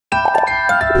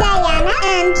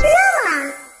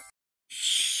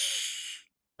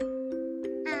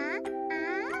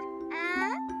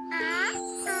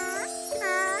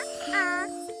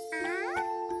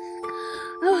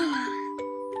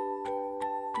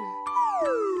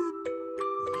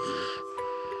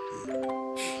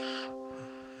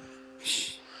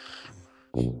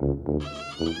Ooh.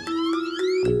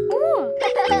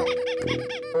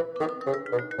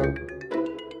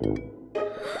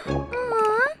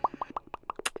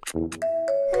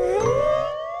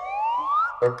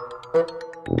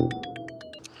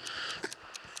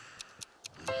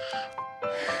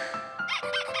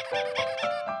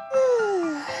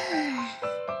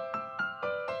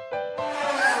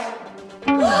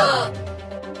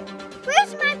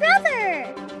 Where's my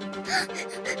brother?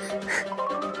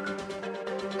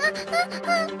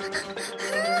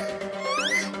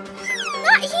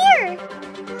 Not here.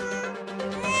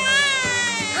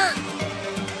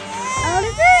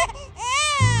 Oliver?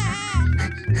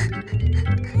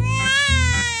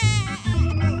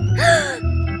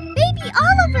 Baby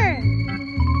Oliver!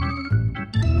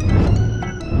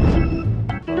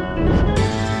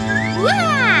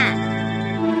 Yeah!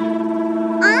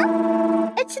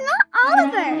 It's not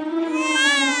Oliver.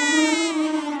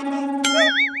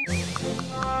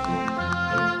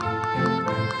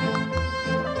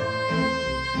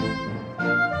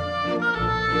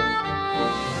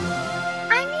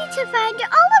 I need to find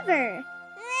Oliver.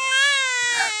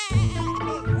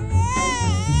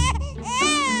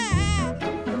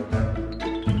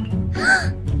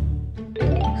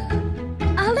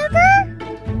 Oliver?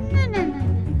 No.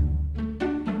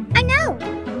 I know.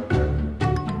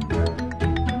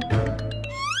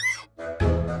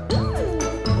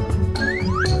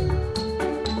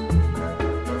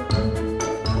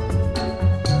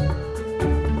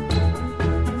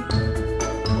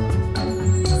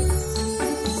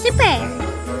 Super.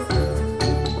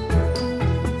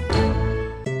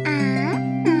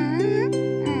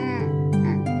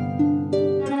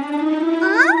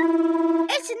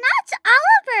 It's not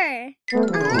Oliver.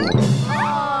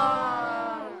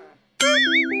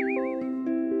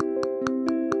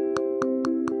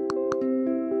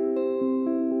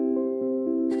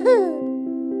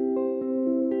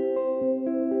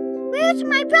 Where's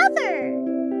my brother?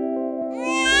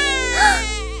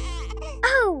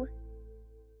 Oh.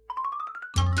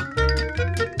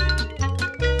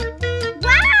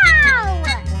 Wow!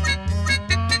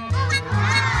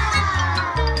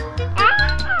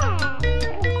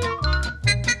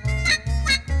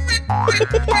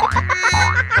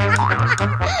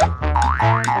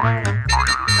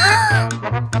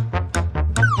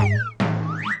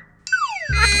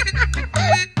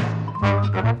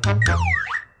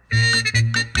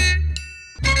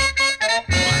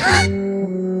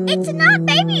 It's not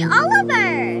baby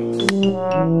Oliver.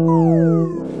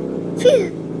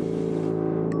 Phew.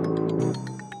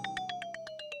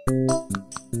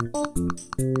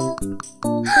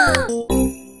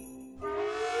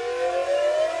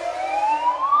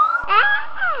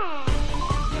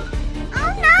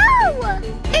 Oh no!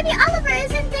 Baby Oliver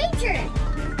is in danger.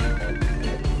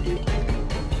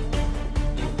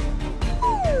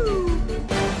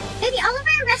 Baby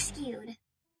Oliver rescued.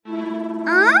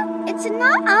 It's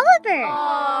not Oliver.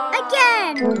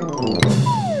 Again.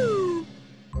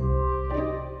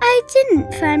 I didn't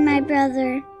find my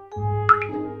brother.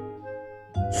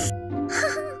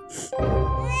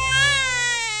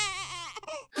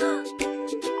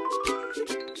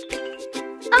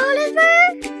 Oliver?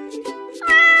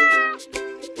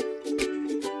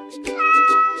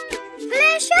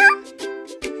 Felicia?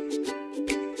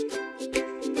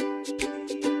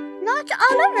 Not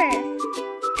Oliver.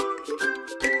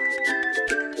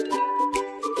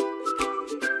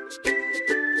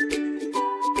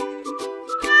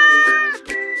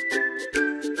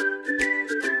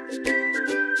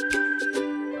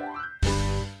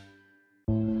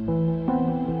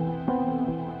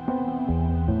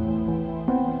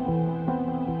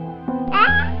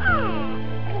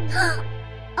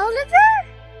 Oliver?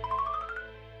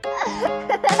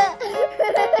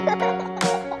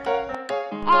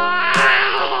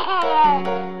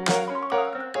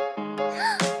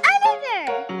 Oliver!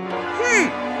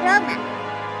 Roman.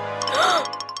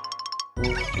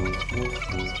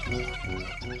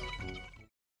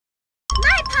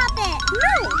 My puppet!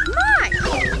 No, mine!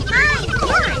 Mine!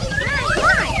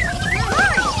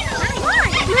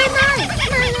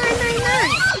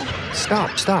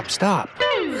 Stop.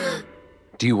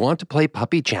 Do you want to play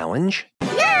Puppy Challenge?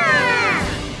 Yeah!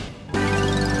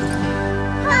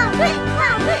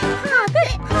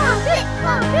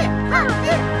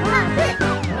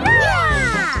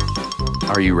 Yeah!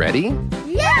 Are you ready?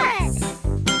 Yes!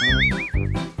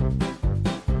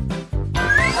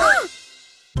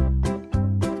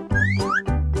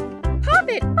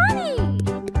 Puppet Bunny!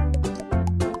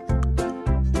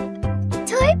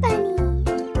 Toy Bunny!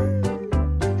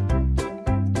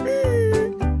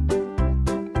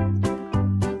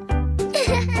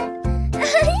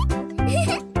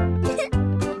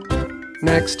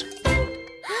 next.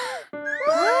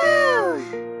 Wow!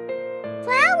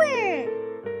 Flower!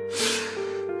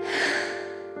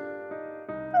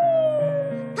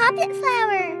 Puppet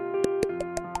flower!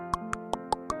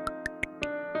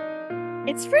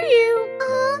 It's for you.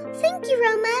 Oh, thank you,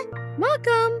 Roma.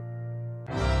 Welcome.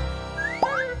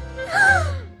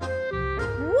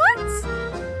 What?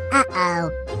 Uh-oh.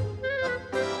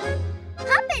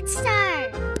 Puppet star!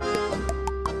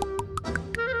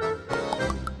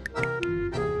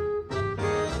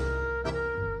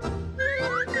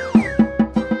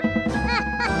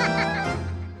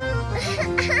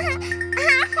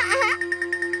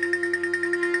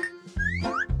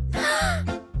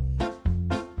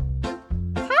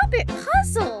 Puppet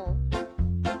puzzle.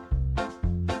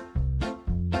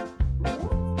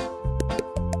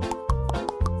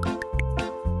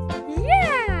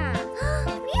 Yeah.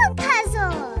 Real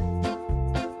puzzle!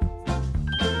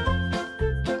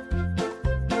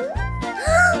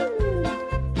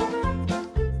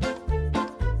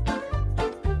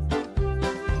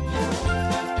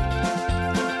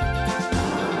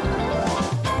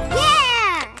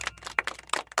 Yeah!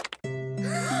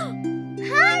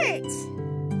 Heart!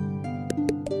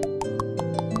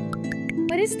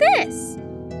 What is this?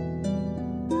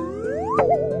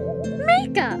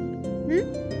 Makeup.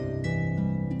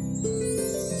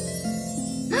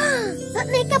 Put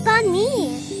makeup on me.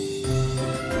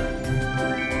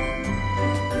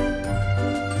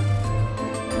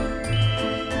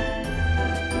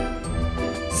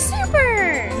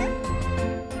 Super.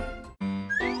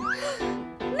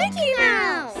 Mickey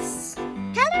Mouse.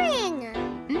 Coloring.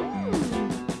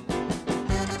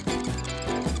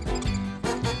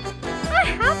 I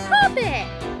have Puppet.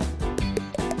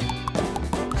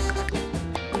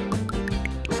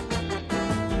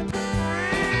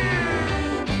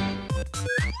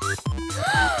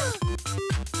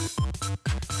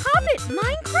 Puppet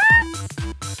Minecraft?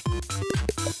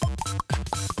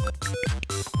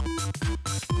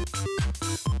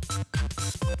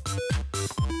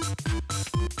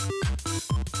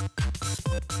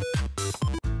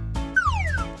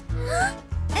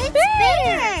 It's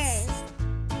bears.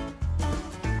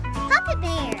 Puppet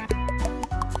bear.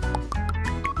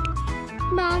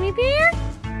 Mommy Bear,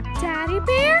 Daddy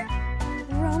Bear,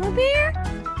 Roma Bear,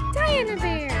 Diana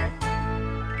Bear.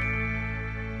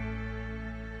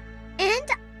 And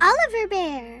Oliver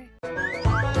bear.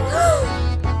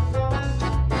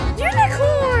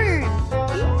 Unicorn!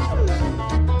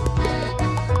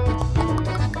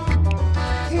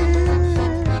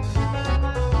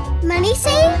 Money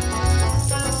saved?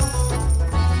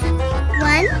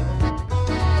 1,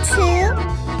 2,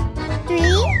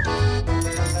 3.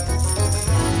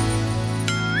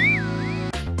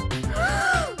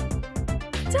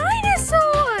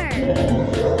 Dinosaur!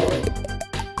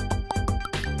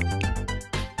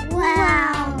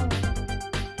 Wow.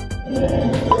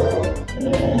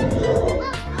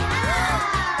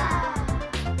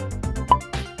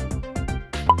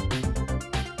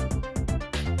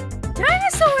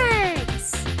 Dinosaur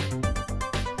eggs!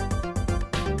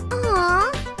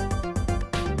 Aw.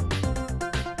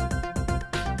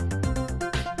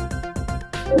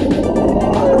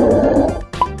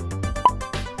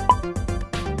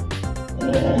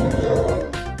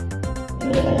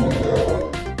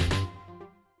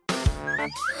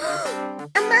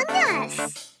 Among Us.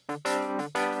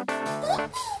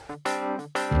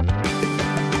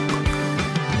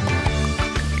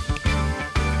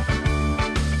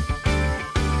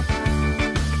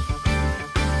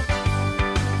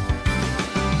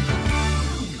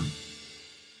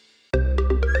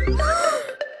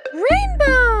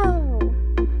 Rainbow!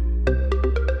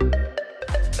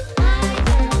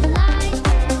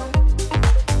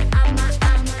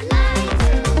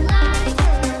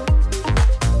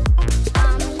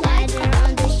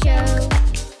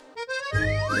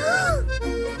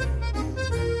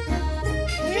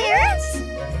 Carrots?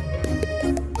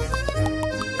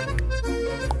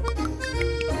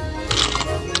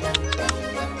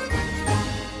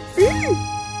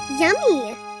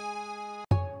 Yummy.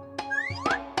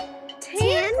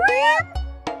 Tangram?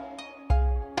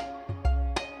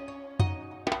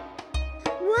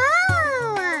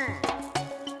 Whoa!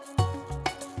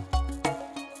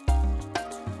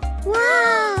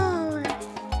 Whoa!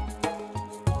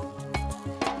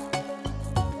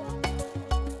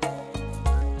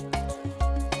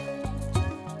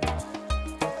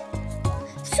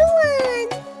 Swan!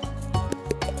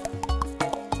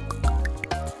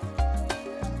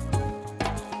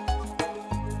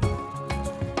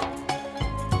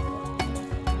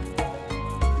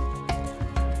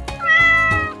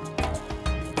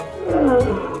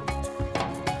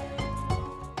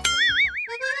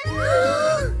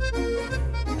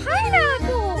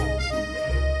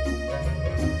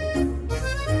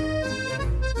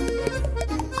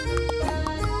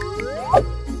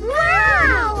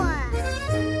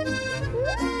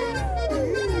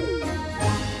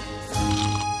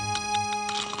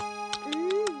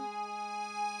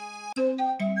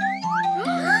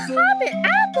 Hobbit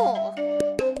apple.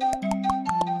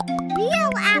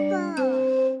 Real apple.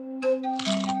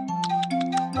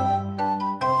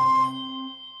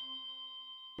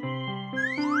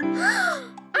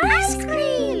 Ice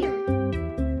cream.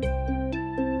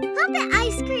 Hobbit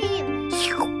ice cream.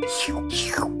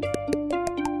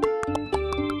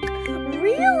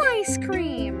 Real ice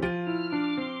cream.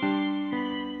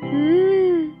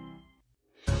 Mmm.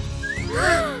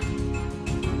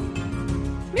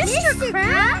 Mr.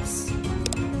 Krabs?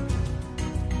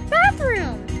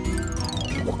 Bathroom.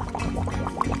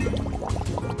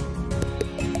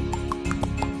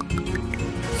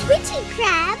 Twitchy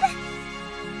crab.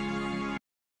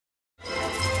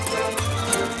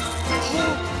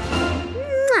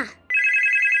 Mwah.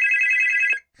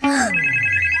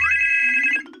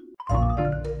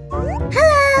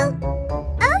 Hello.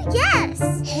 Oh, yes.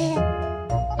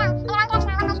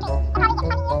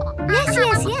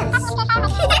 Yes.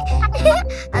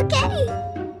 Okay.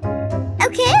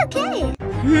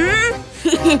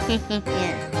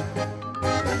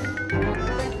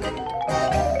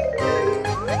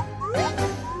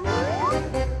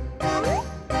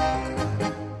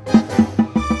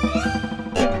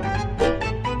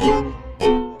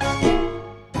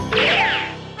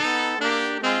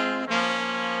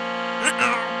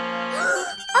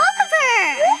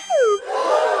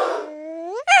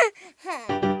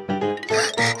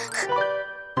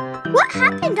 What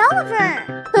happened, Oliver?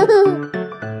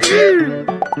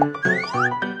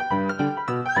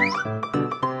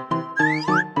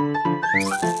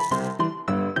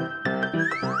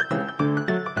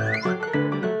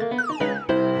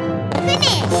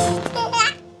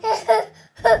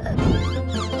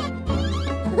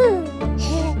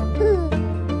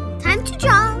 Time to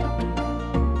draw.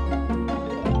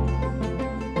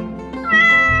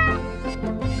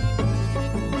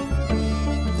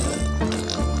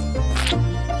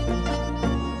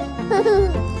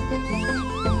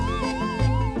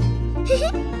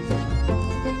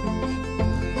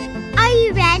 Are you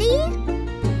ready?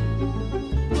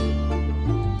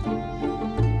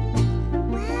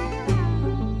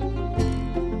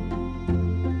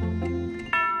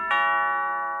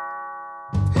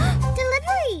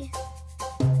 Delivery.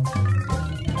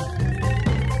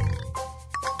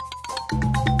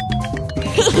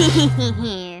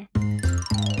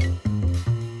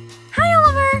 Hi,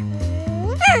 Oliver.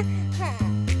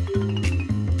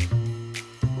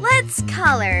 Let's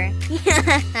color.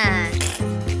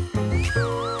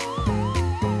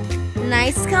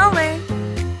 Nice color.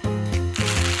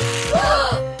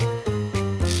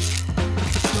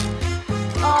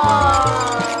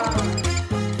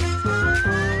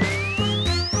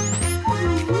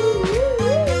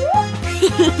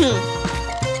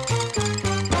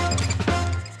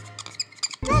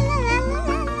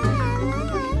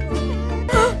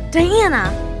 Diana.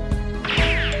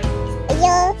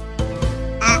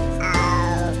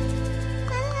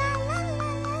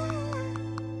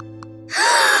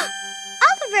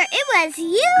 Oliver, it was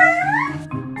you.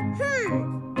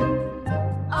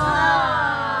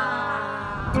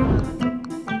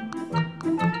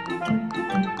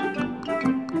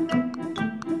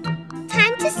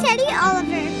 Time to study,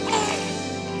 Oliver.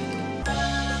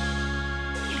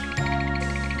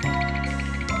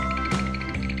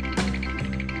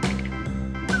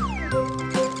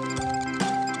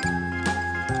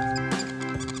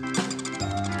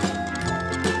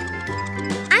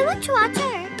 I want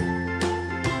water.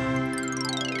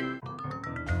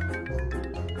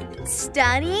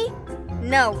 Study?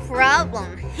 No problem.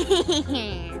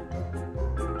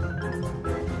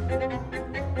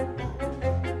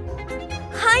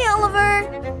 Hi, Oliver.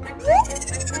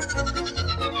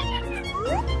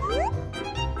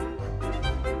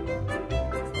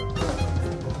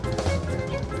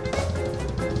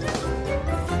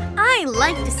 I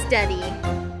like to study.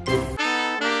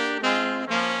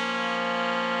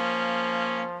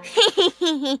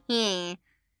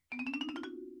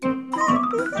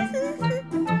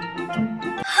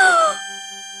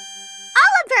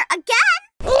 Oliver, again?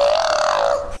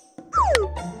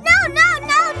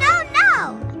 No.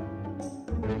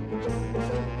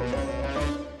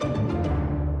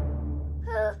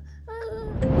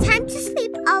 Time to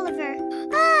sleep, Oliver.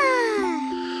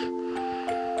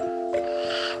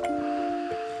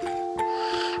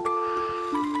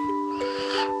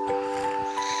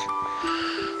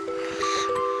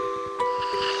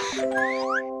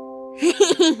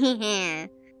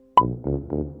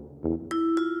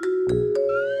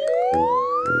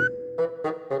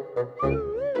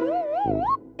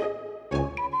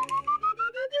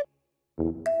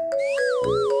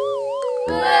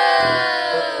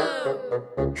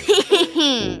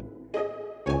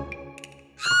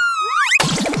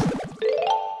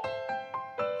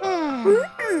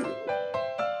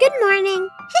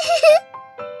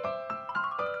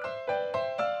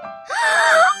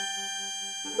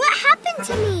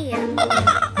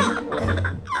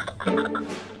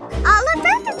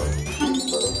 Oliver?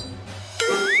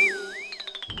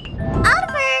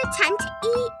 Oliver, time to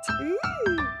eat.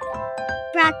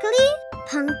 Broccoli,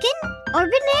 pumpkin, or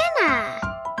banana?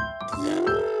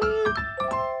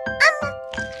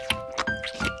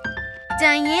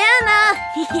 Diana!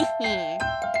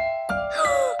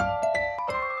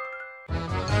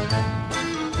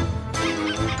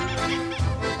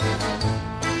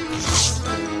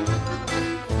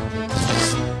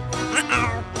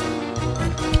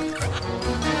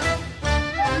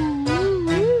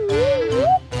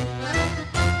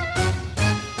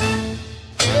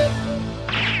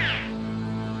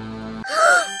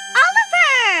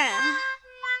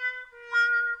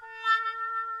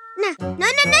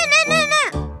 No.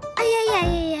 Ay.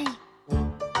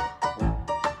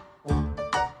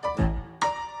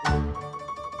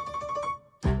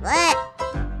 What?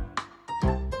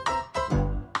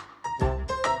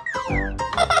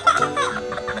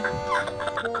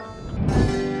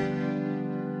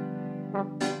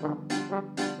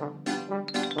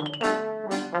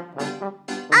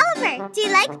 Oliver, do you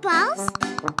like balls?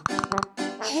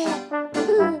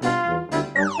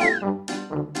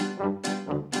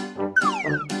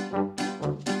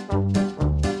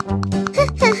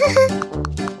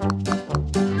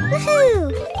 Woohoo!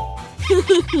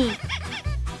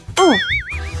 Oh.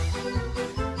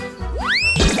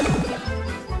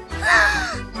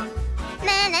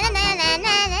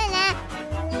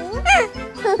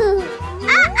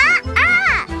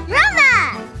 Roma!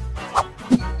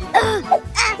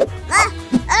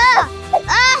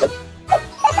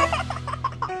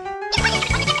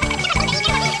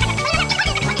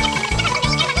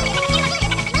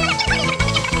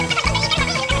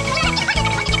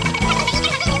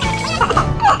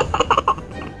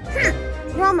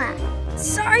 Roma.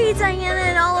 Sorry, Diana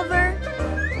and Oliver.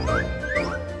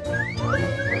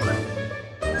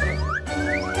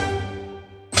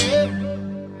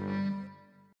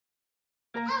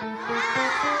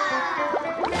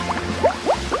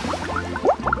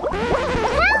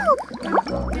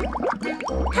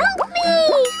 Help me!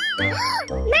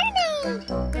 Mermaid!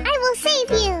 I will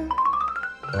save you!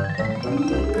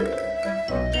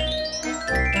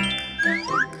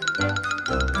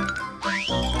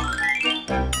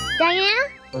 Diana,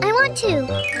 I want to.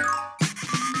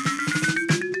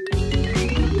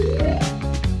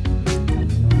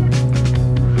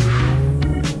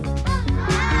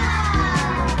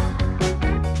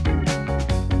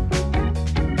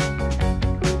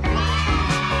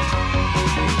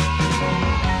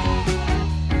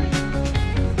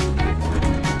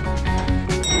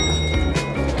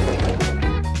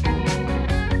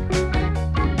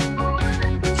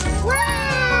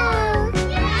 Wow!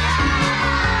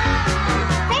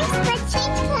 First, let's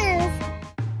change clothes.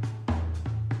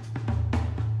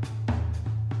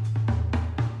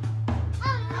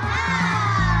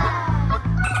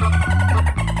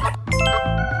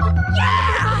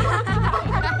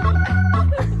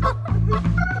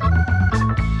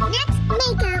 Next,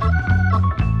 makeup.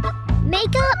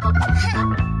 Makeup.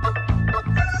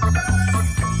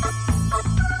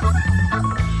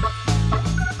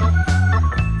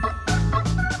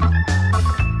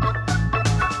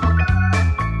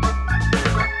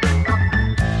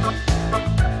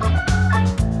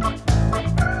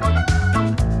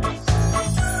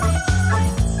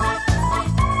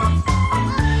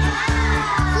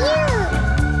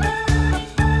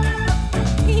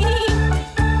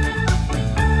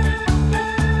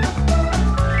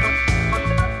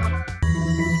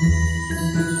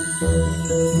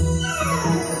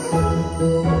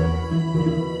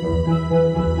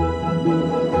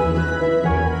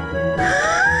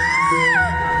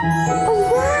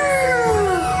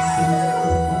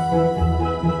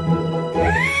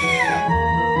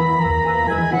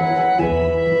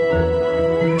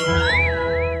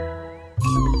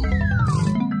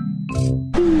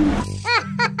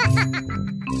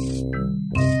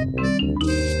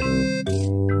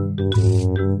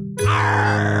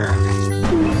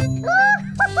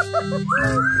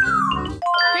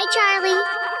 Hi, Charlie.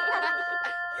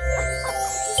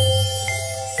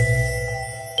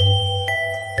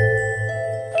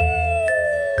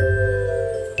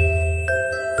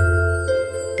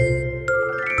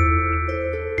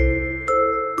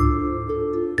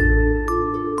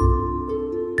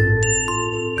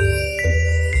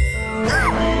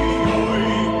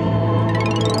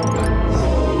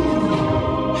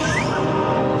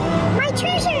 My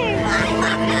treasure!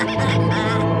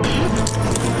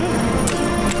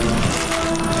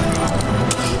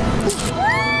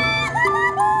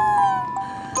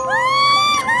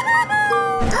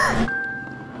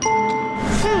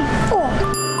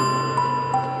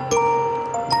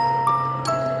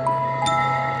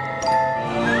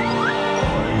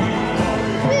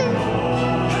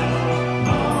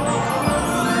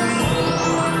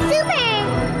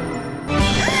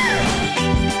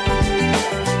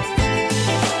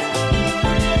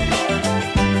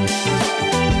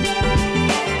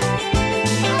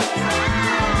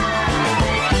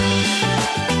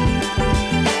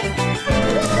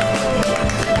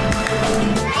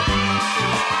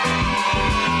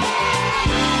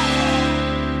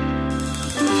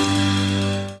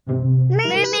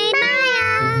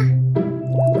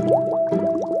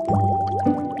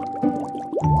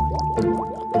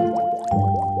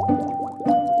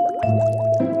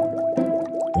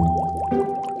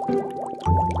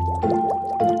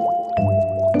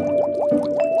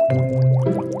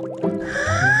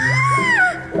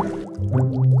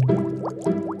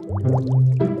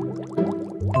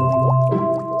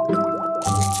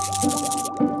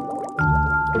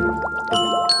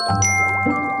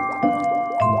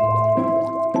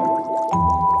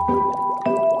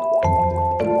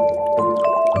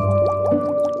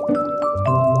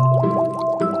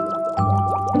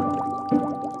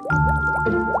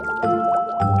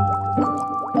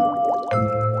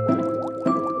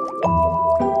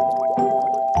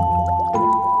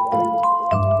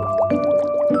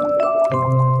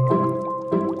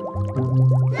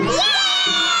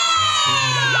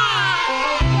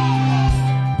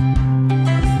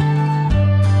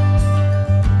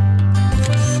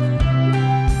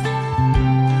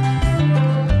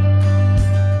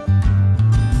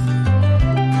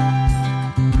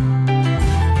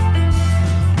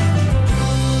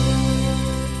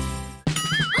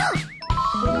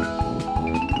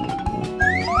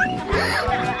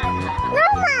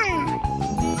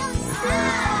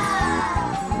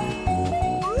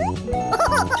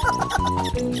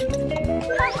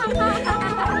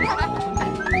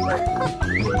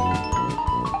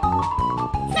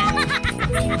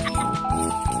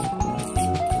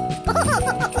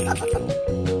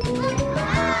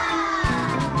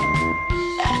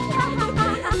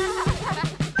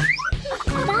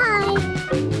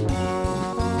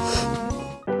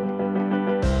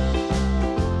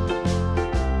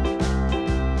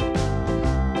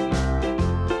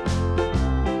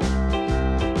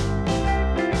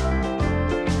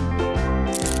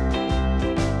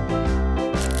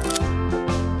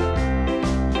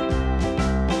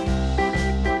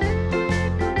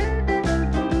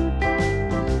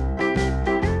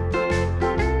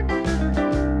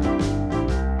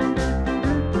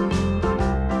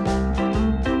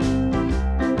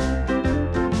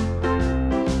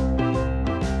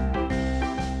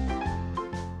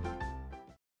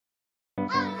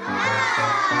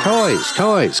 Toys,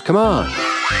 toys, come on.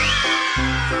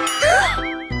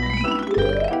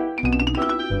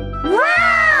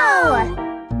 Wow!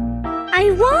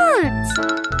 I want!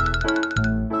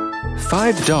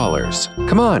 $5.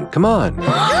 Come on, come on.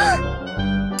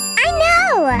 I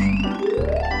know!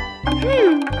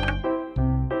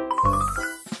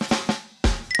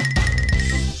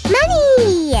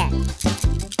 Money! Yeah!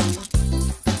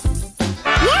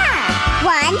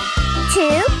 1,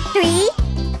 2, 3,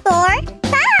 4,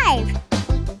 5!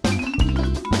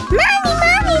 Money,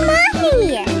 money,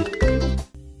 money!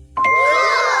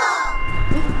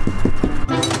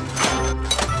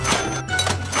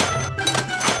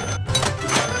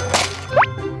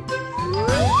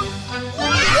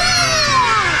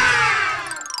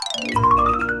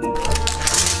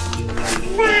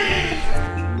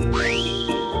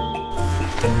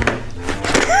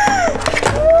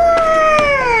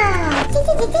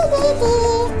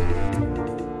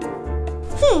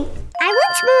 I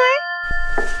want more.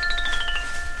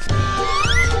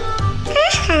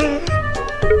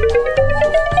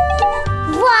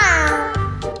 Wow.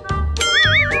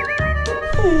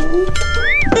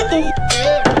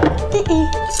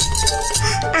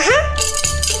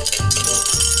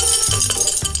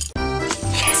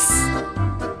 Yes.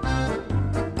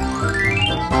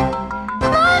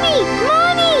 Mommy!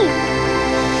 Mommy!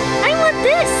 I want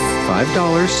this!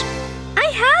 $5. I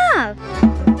have!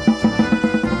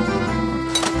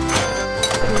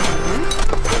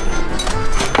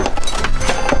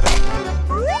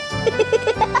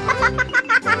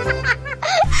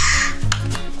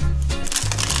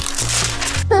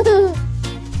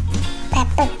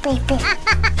 Peppa baby.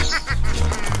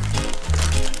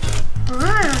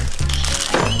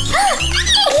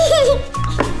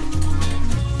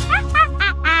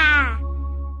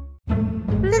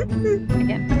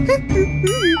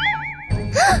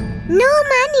 No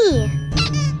money.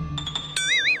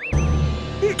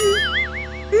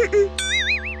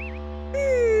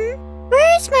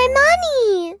 Where's my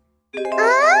money?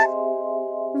 Huh?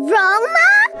 Roma?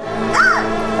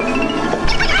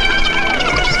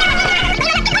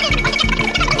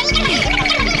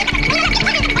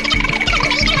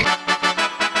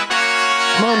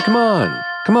 Come on, come on.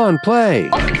 Come on, play.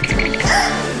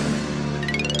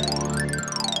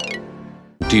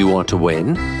 Do you want to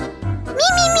win? Me,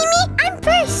 I'm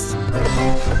first.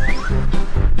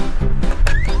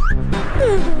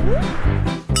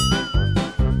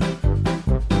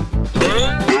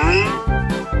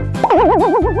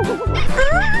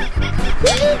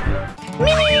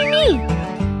 Me!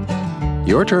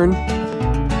 Your turn.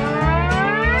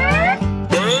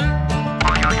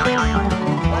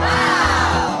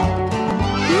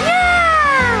 Yeah!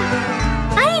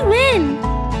 I win!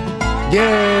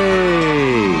 Yay!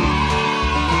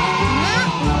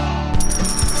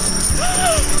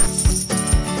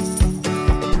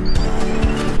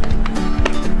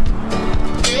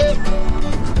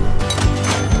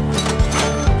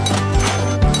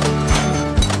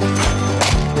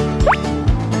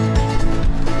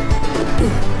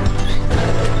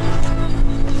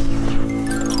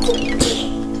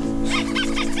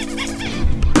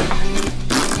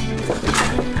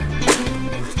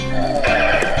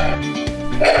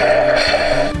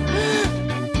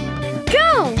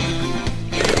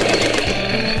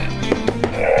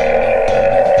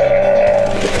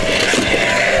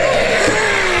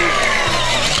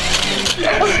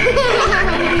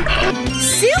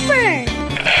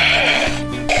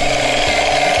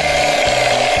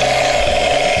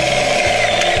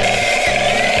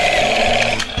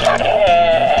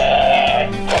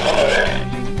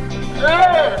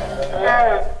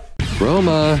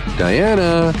 Roma,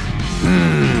 Diana.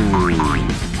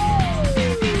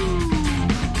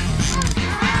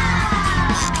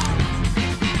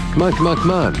 Come on, come on,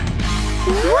 come on.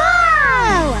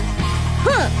 Wow!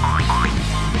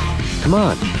 Come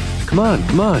on, come on,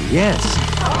 come on, yes.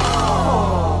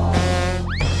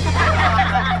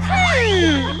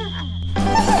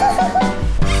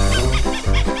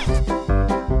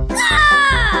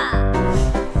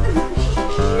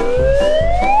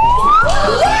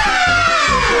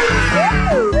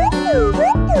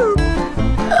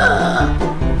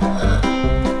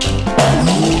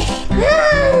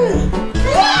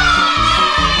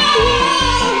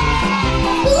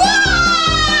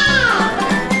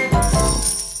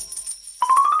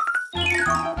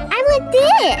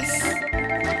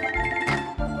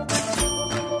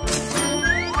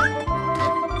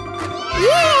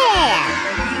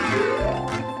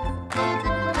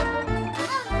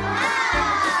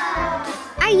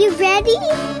 Are you ready?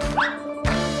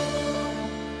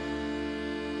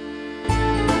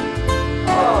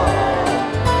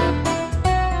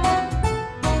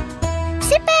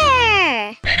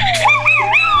 Super!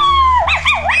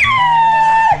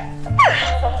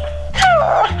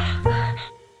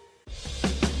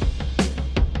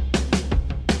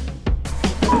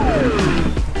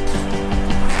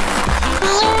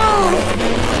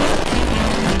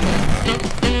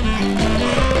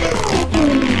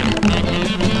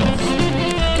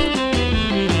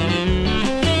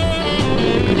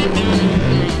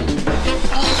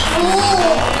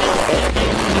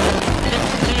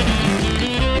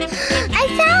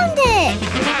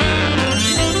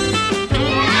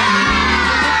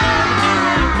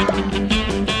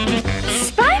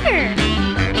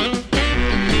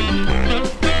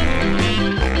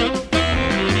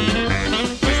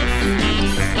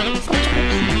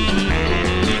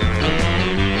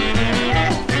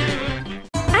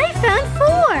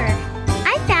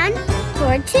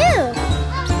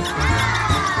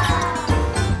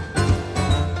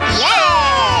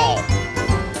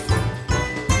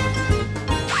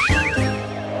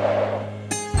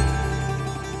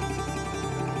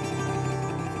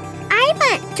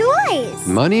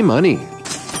 Money, money.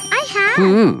 I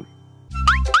have.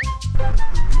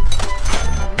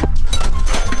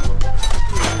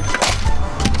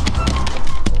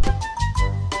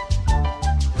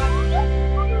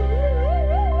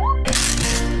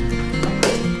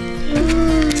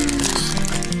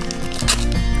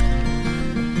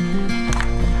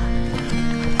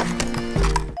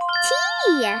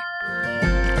 Tea.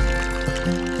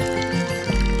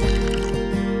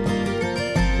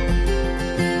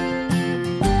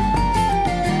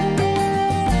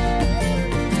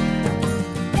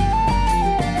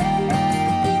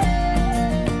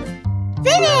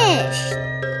 Finished!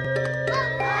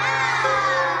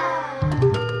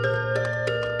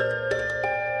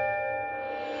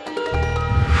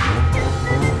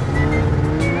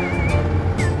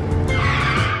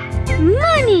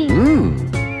 Money!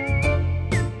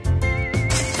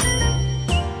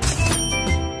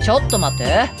 ちょっと待っ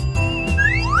て。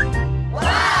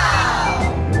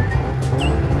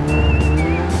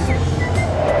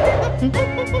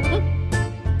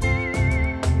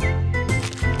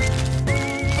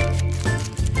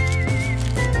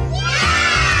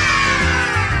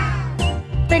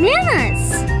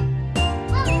Bananas!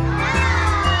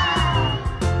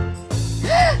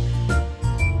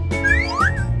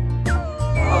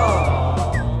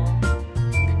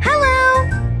 Hello!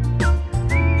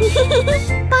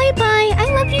 Bye-bye, I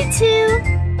love you too!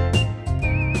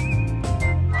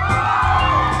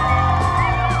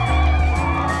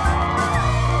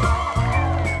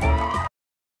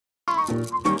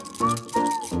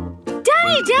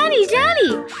 Daddy, Daddy,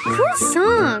 Daddy! Cool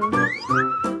song!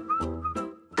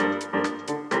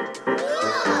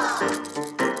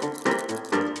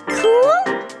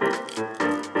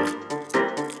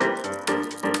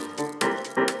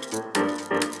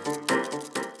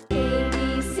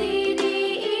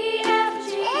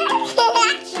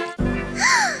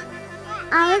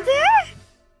 Oliver?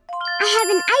 I have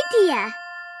an idea.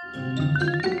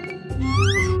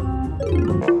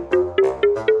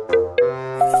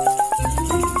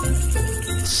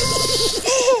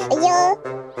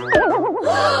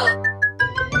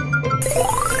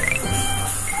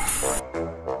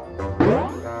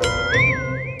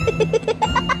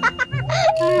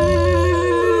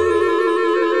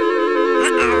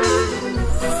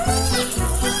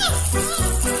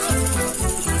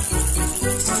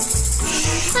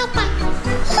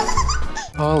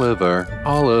 Oliver,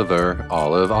 Oliver,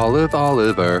 Olive, Olive,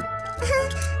 Oliver.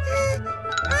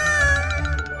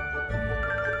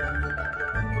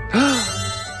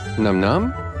 Num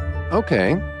num?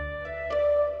 Okay.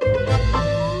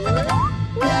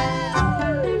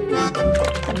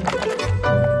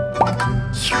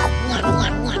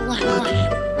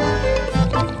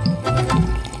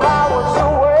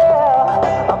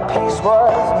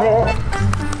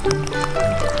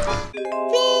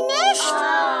 Finished?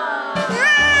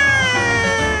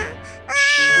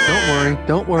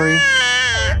 Don't worry.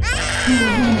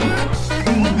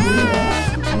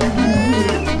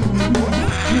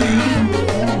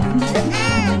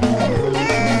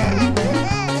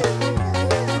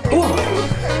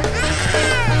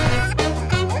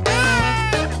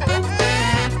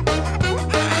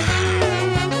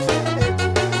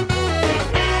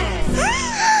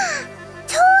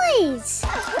 Toys!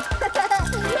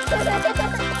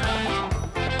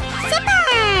 Zipper!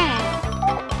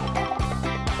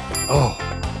 Oh,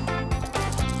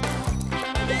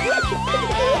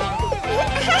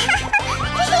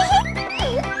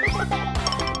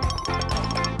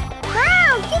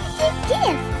 Wow,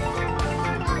 gift.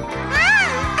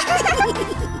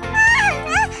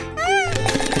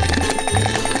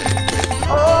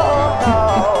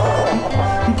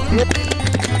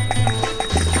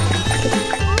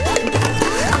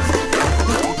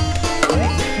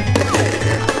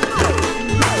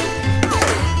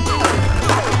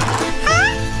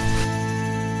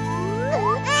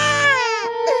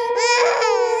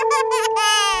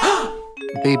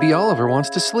 baby Oliver wants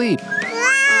to sleep.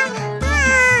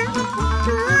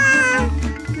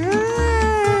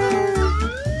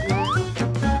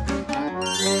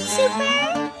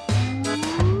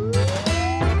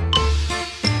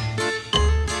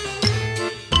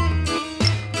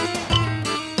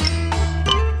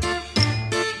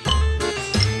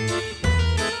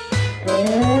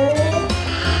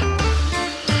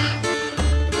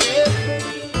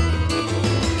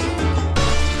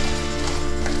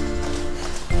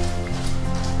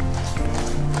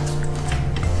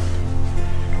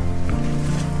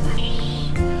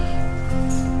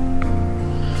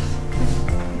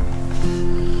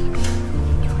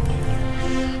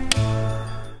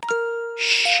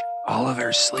 Shh,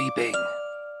 Oliver's sleeping.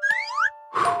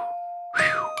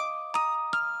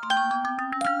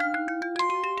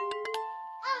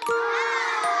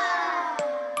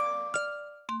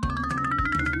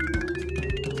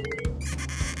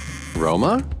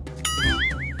 Roma?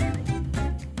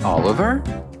 Oliver?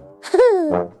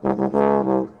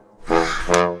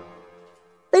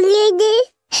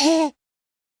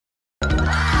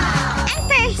 I'm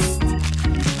first.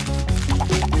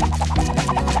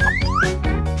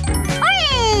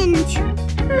 Orange.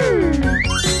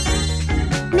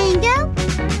 Mango,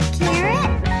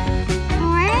 carrot,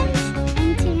 orange,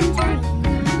 and tangerine.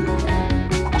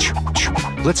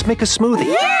 Let's make a smoothie.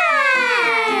 Yay!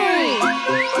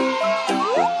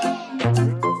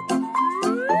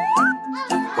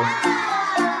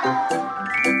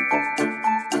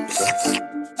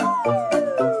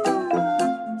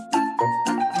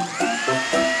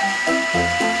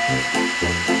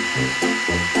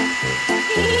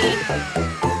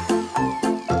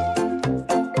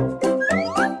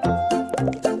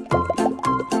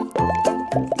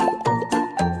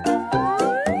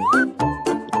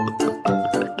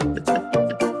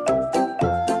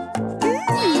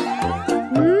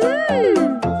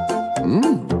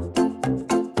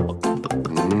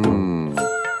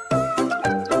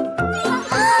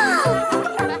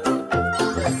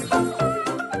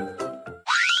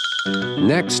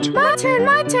 Next. My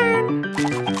turn.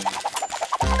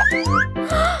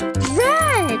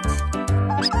 Red!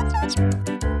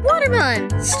 Watermelon,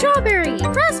 strawberry,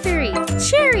 raspberry,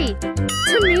 cherry,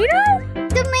 tomato?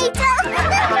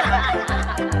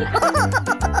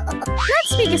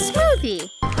 Let's make a smoothie.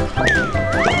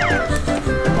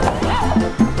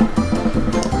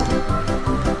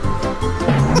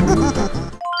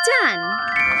 Done.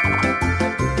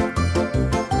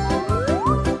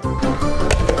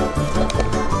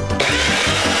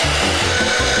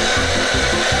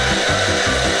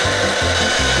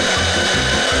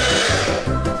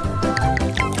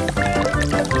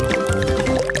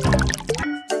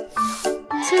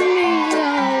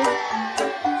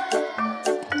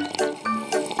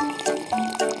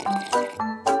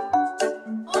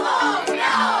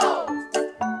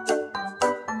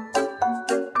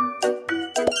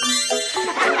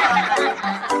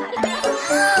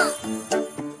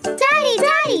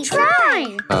 Daddy,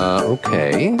 try.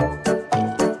 Okay.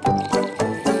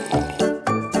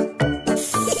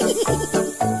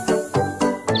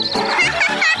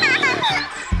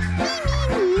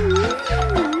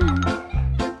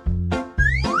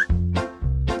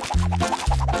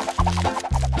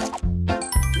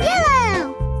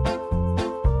 Yellow.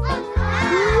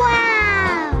 Wow.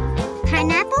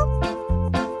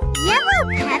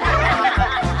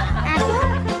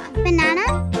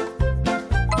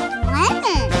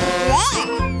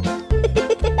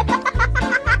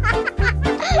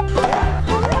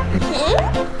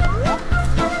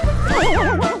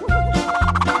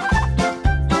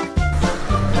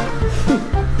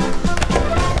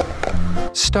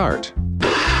 start?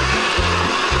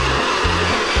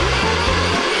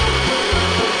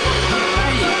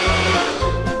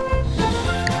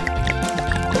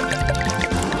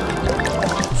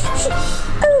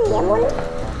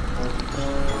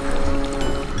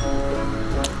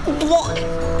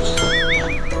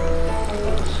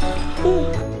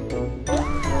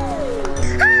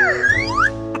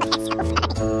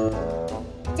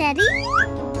 Daddy?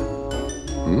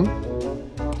 Hmm?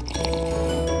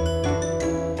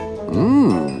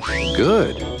 Mmm,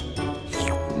 good.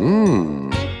 Mmm.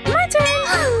 My turn.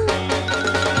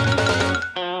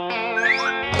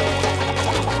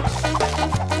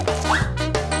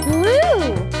 Blue.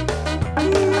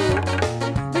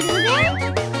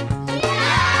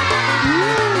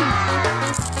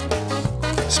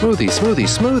 Smoothie, smoothie,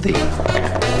 smoothie.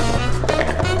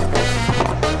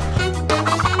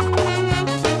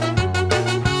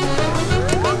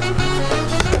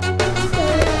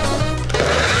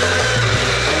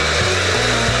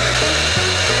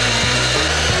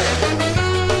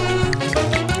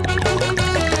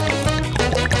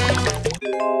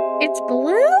 It's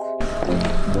blue?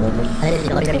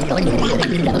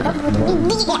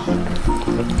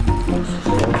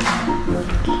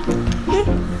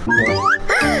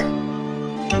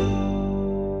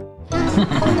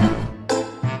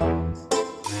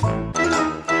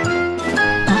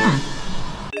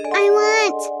 I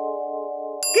want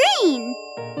green.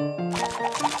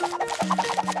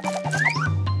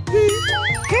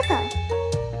 Purple.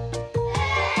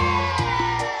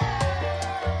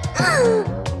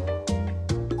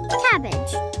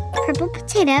 Cabbage. Purple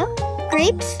potato.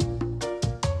 Grapes.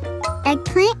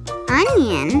 Eggplant.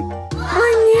 Onion.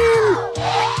 Onion.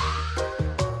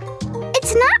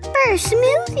 It's not for a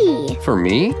smoothie. For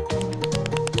me?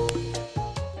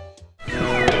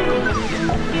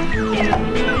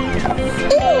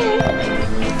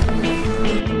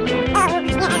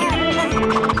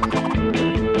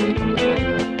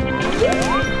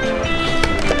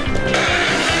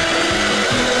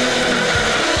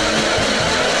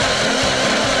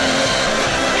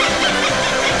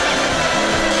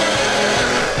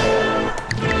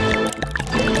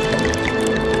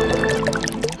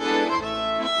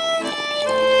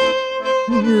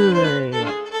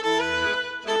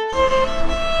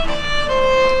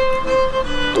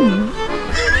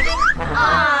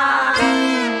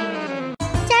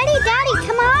 Daddy,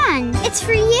 come on. It's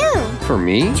for you. For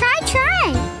me? Try.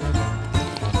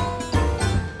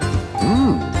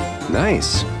 Mmm,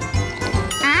 nice.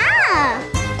 Ah.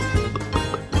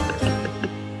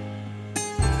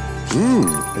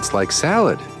 Mmm, it's like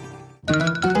salad.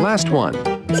 Last one.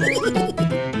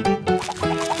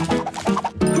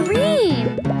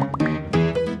 Green.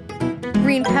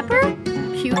 Green pepper,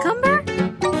 cucumber,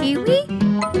 kiwi,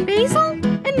 basil,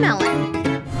 and melon.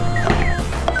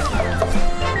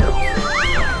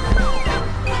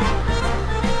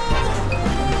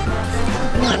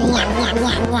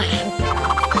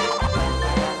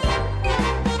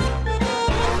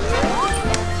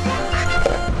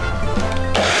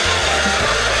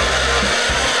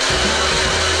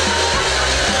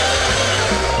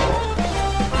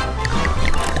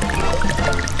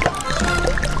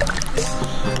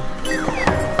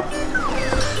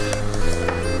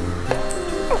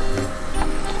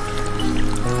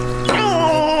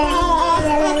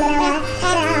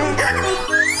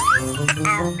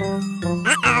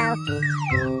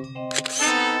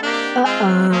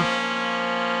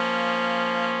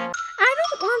 I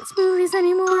don't want smoothies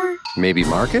anymore. Maybe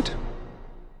market?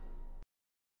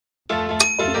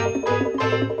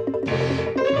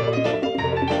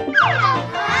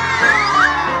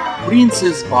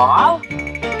 Princess Ball?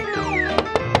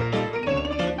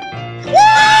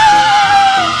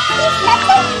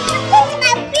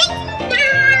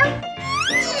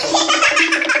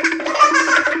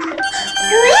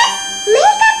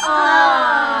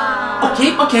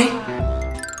 Okay.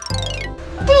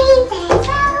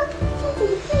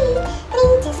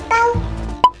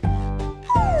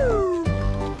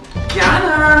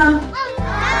 Kiana!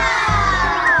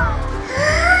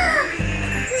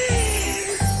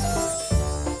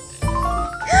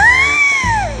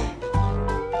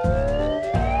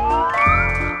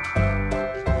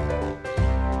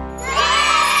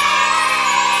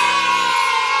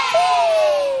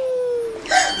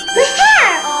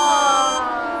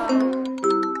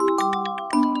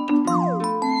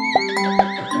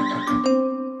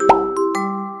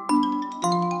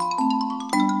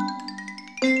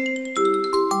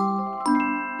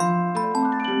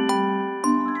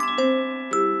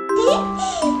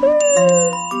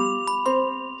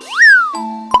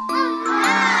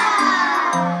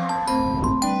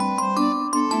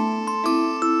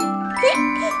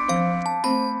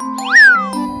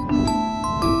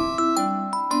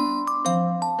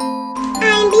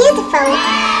 phone.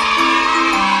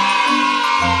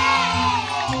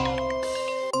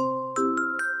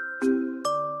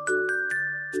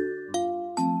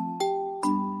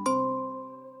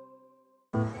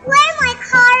 Where my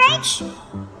courage?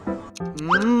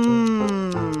 Oh.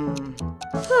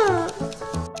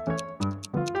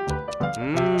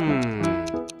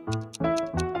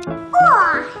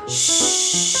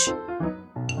 Shh.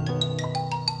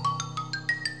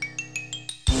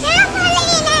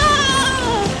 Trampoline!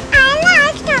 I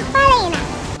like trampoline.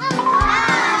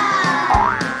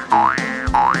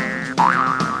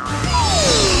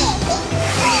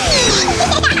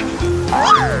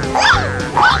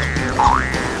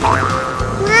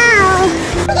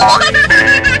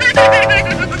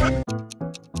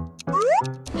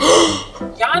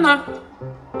 Yana,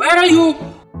 where are you?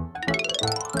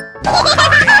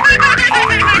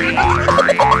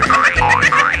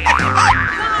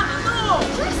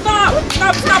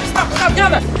 Stop,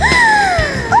 Yana!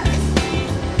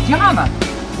 Yana,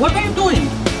 what are you doing?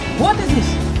 What is this?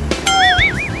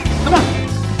 Come on.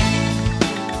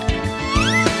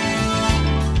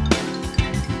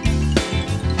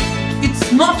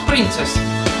 It's not princess.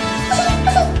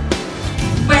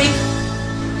 Wait.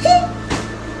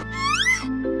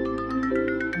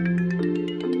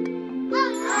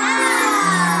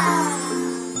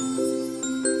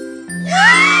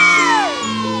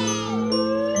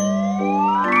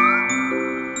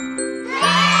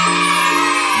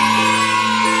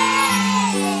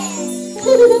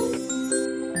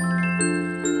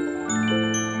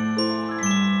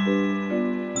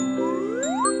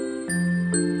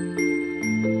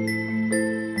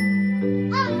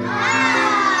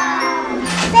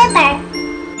 Super.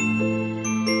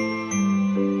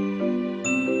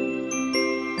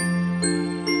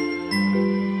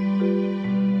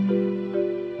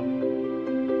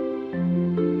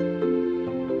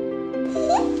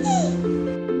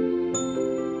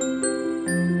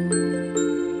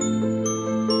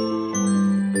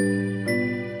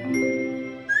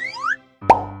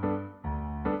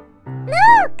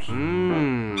 Look!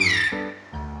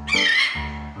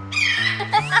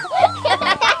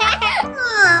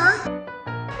 Aw.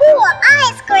 Ooh,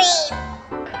 ice cream!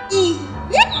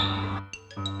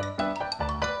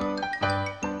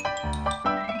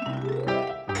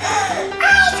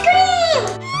 Ice cream!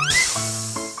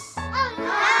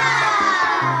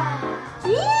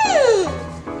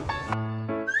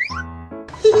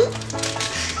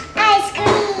 Ice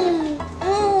cream!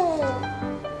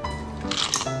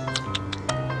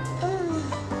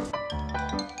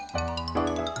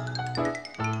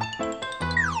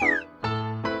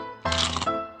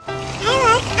 I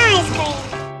like ice cream.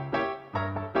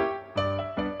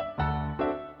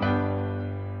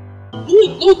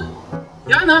 Look!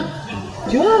 Yana!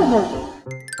 Yana!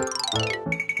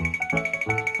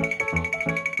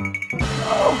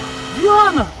 Oh,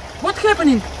 Yana! What's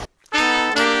happening?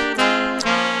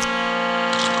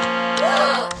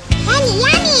 Yummy,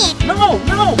 yummy! No!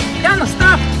 Yana,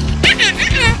 stop!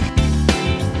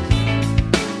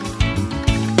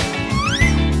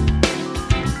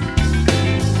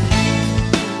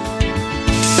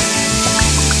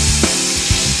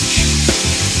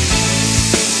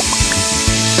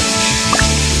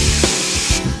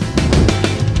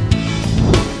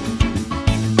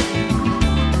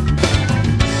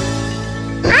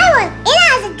 I want it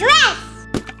as a dress.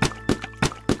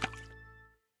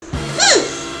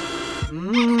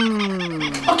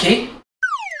 Okay.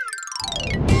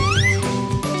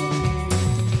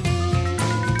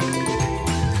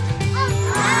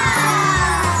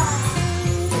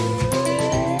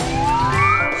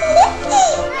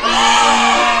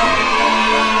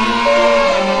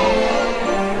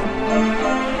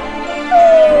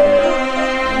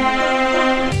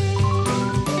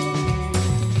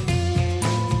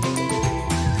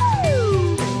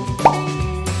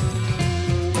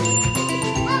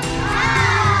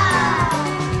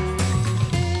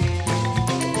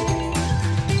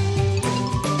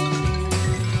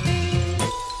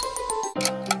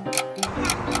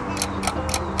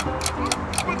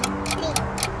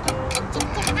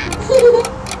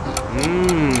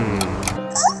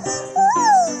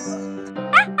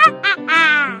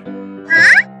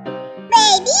 Huh?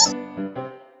 Baby?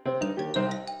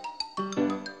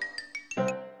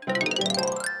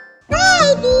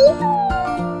 Baby?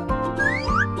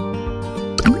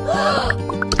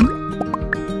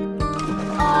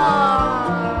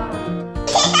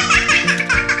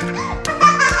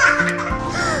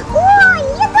 Whoa,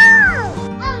 you go!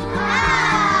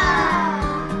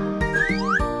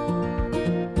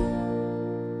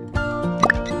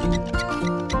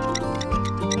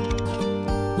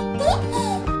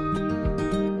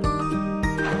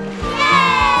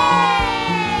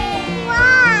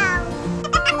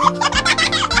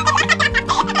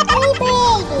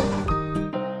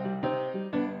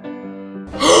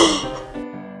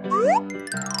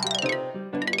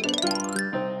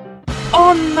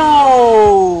 Oh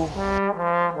no!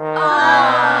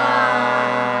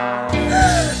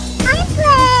 I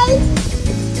play!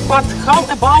 But how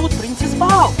about Princess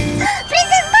Ball?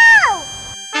 Princess Ball!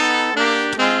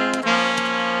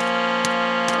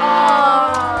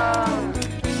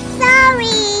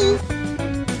 Sorry!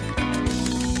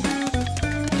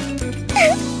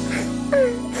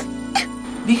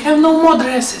 We have no more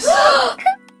dresses.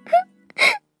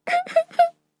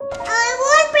 I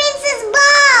want Princess Ball!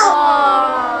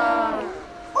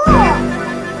 Oh.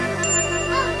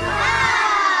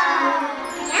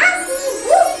 Yummy!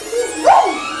 Woo, woo, woo.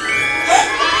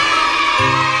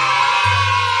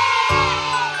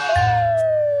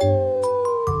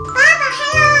 Papa,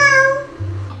 hello!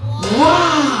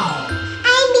 Wow!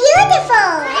 I'm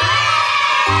beautiful!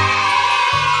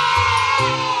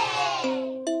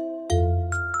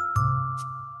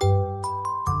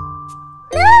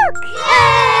 Look!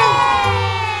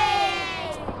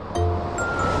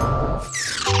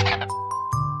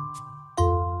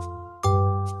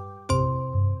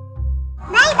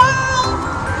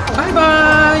 Bye-bye!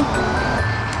 Bye-bye!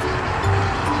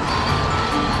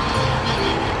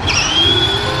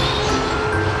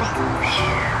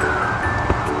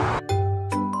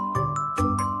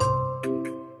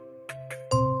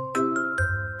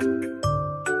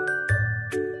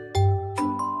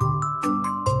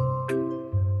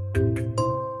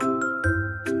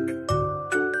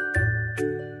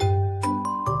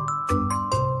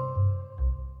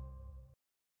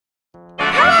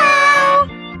 Hello!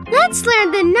 Let's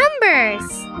learn the numbers.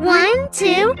 1,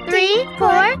 2, 3,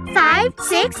 4, 5,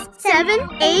 6, 7,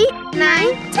 8,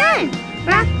 9, 10.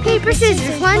 Rock, paper,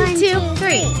 scissors. 1, 2,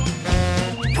 3.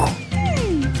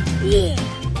 Yeah.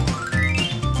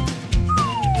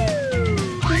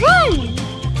 1.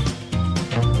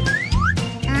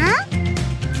 Huh?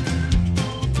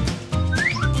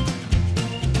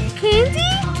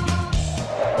 Candy?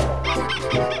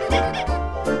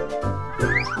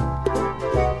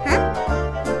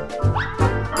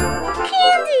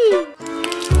 Candy!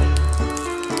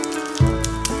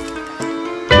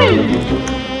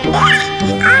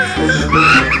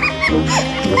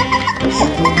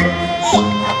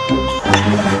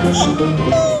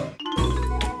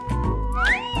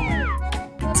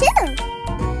 Two.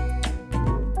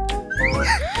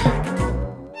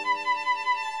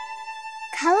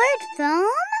 Colored foam?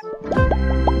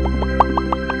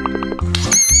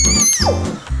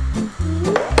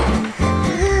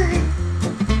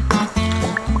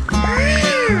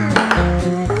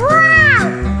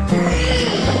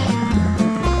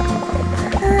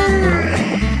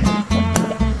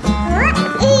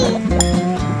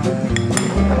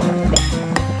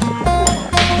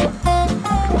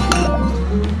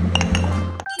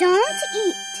 Don't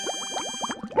eat.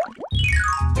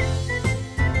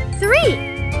 3.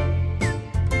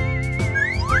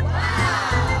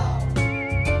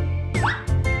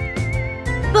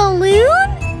 Balloon?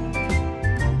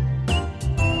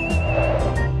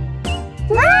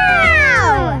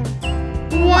 Wow!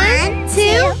 1,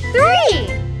 2,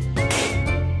 3.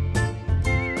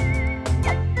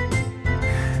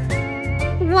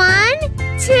 1,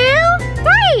 2,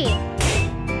 3.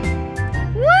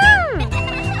 Wow!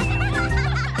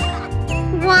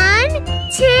 1,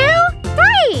 2,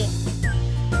 3.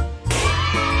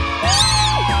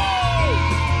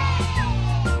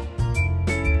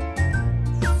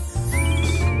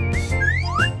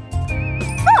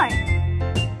 Four.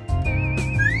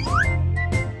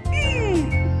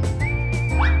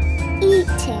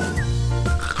 Eating.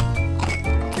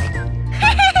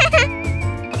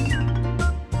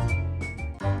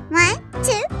 One,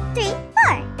 two, three,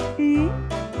 four.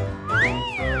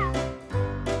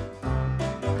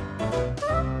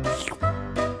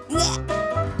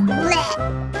 Blech.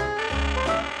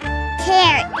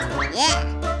 Carrot. Yeah.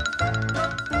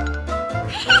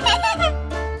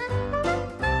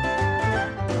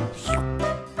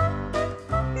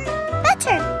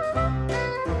 Butter.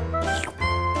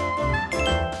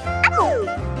 Apple.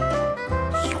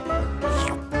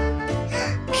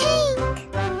 Pink.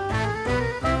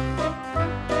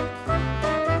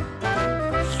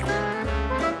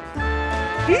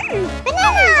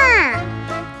 Banana.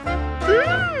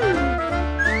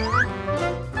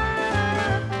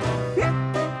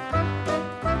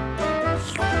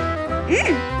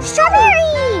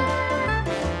 Strawberry.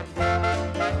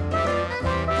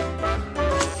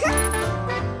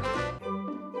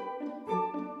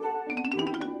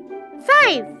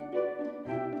 5.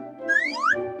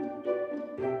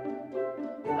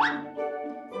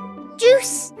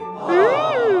 Juice.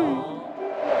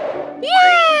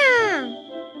 Yeah!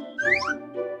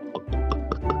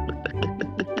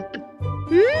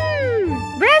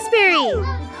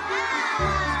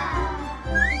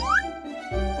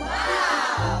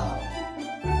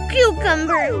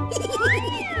 cucumber.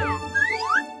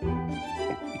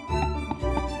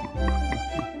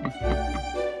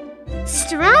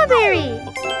 Strawberry.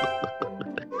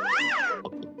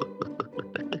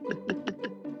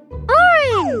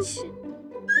 Orange.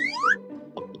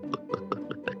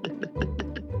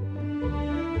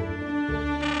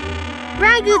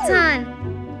 Ragutan.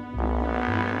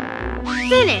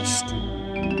 Finished.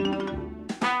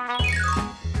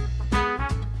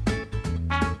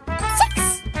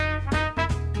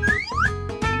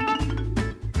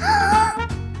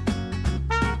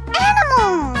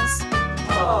 Animals!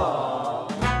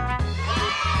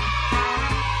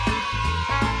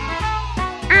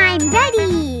 I'm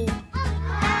ready!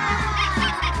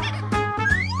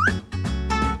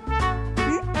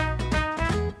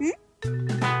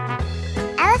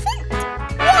 Elephant?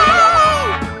 Yay!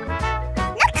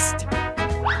 Next!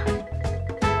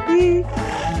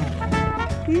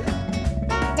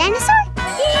 Dinosaur?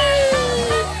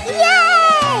 Yay!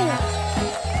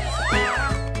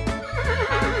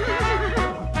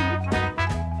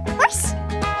 Horse?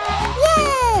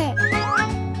 Yay!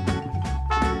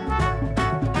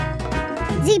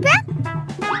 Zebra?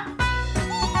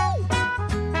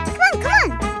 Come on!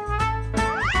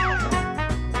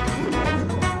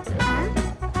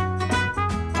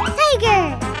 Tiger!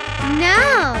 No.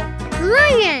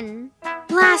 Lion.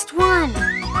 Last one.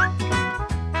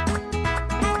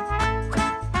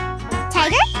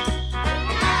 Tiger?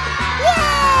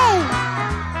 Yay!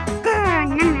 Grr,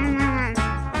 nom, nom, nom.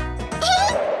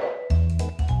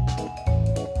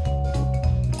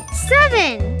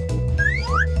 7.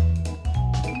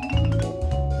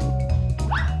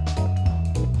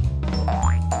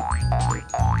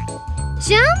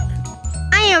 Jump.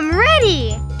 I am ready.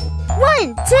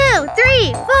 1, 2,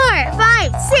 3, 4,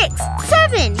 5, 6,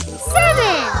 7. 7.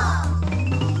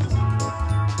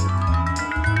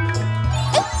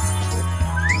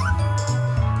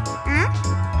 Huh?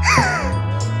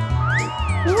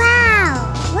 Wow!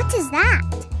 What is that?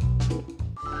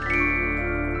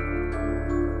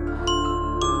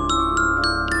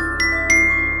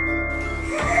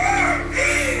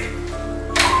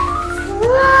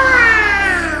 Wow!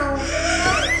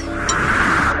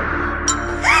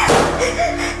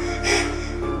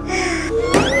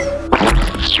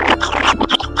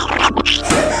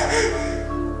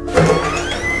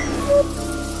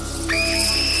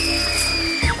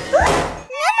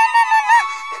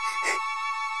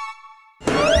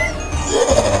 No!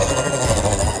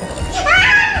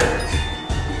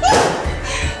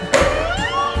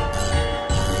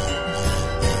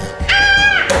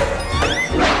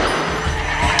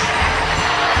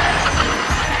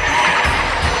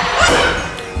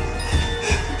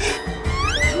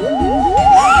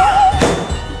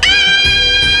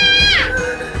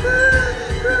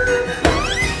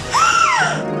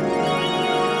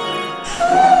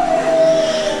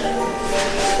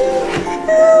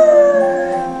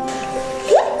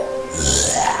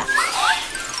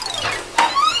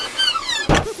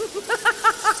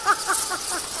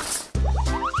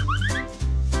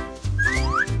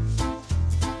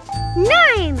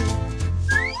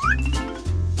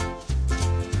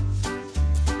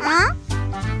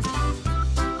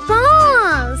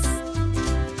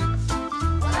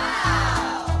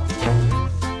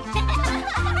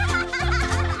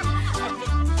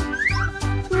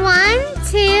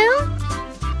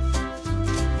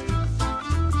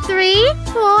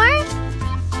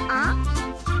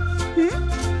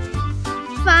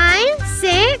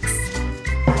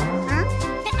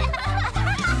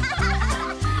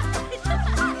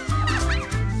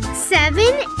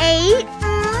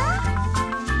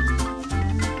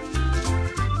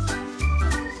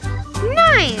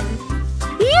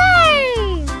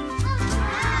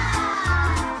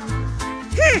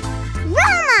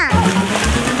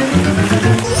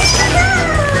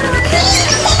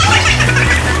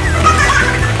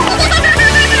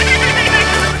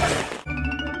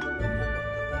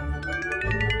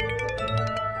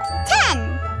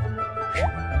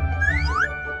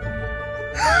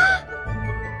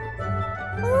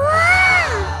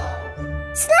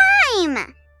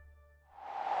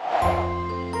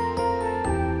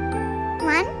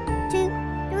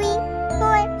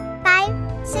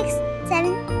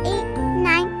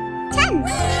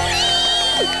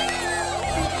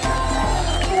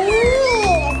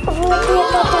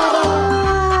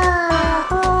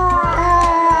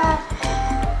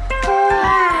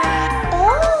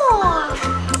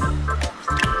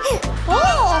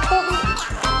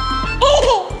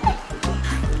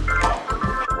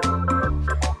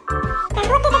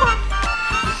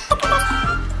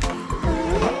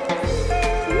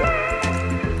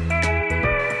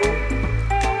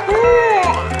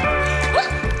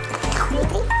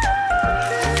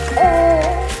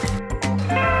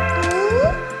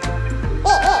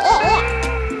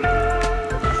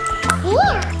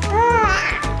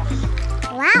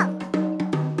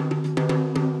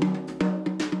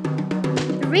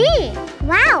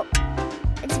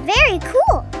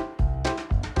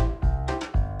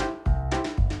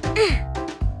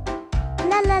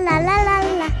 La la la la la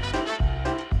la.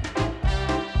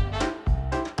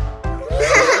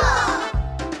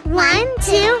 One,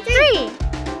 two, three.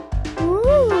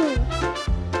 Ooh.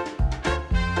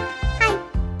 Hi.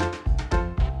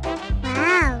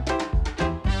 Wow.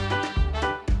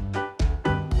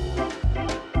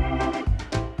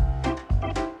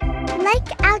 Like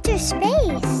outer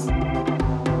space.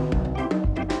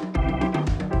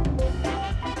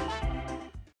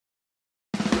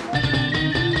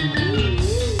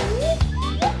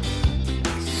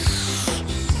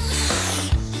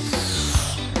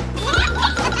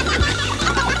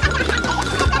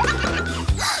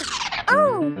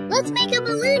 Oh, let's make a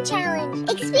balloon challenge.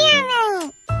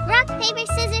 Experiment. Rock, paper,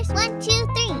 scissors, 1, 2,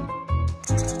 3.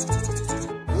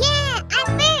 Yeah, I'm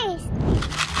first.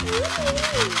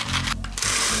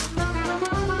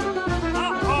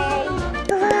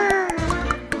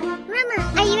 Mama,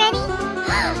 are you ready?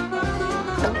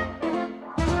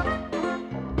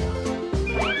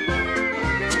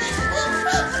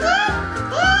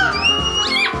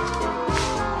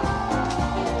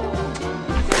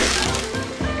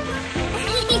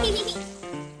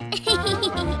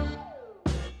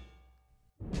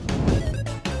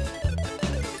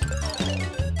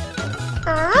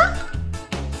 Huh?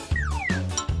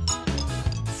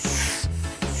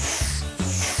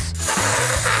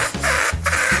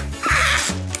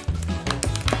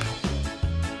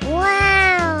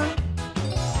 Wow!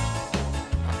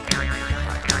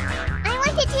 I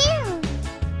want it too!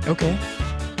 Okay.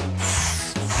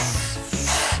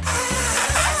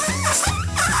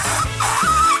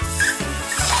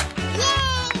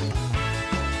 Yay!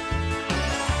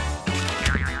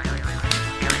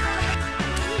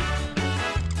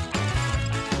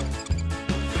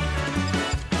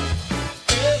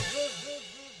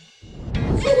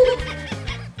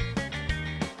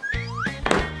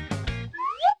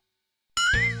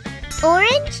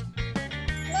 Orange?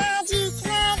 Magic,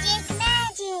 magic,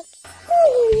 magic!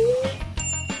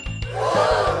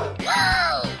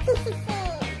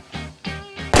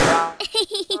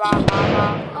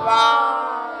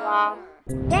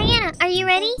 Diana, are you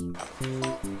ready?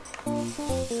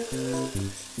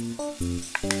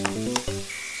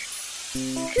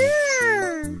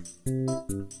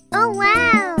 Oh,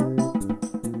 wow!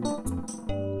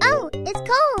 Oh, it's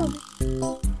cold!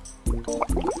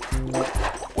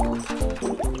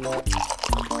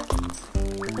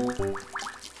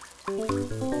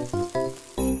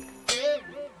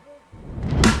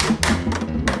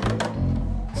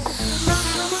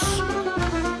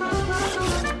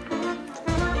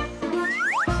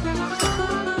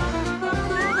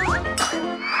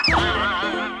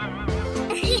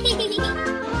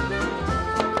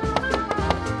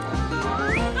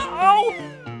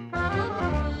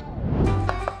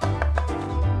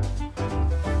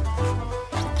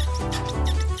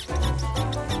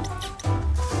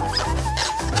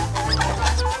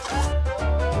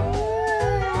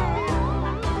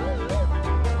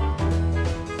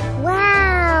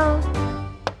 Wow!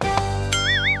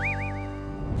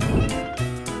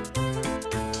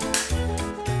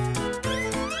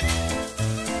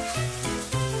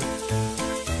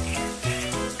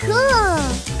 Cool!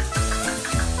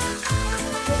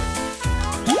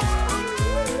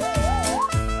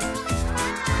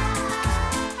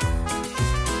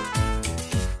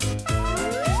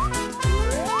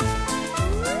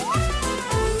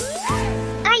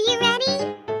 Are you ready?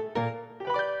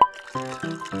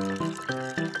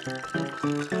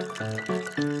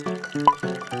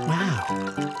 Wow.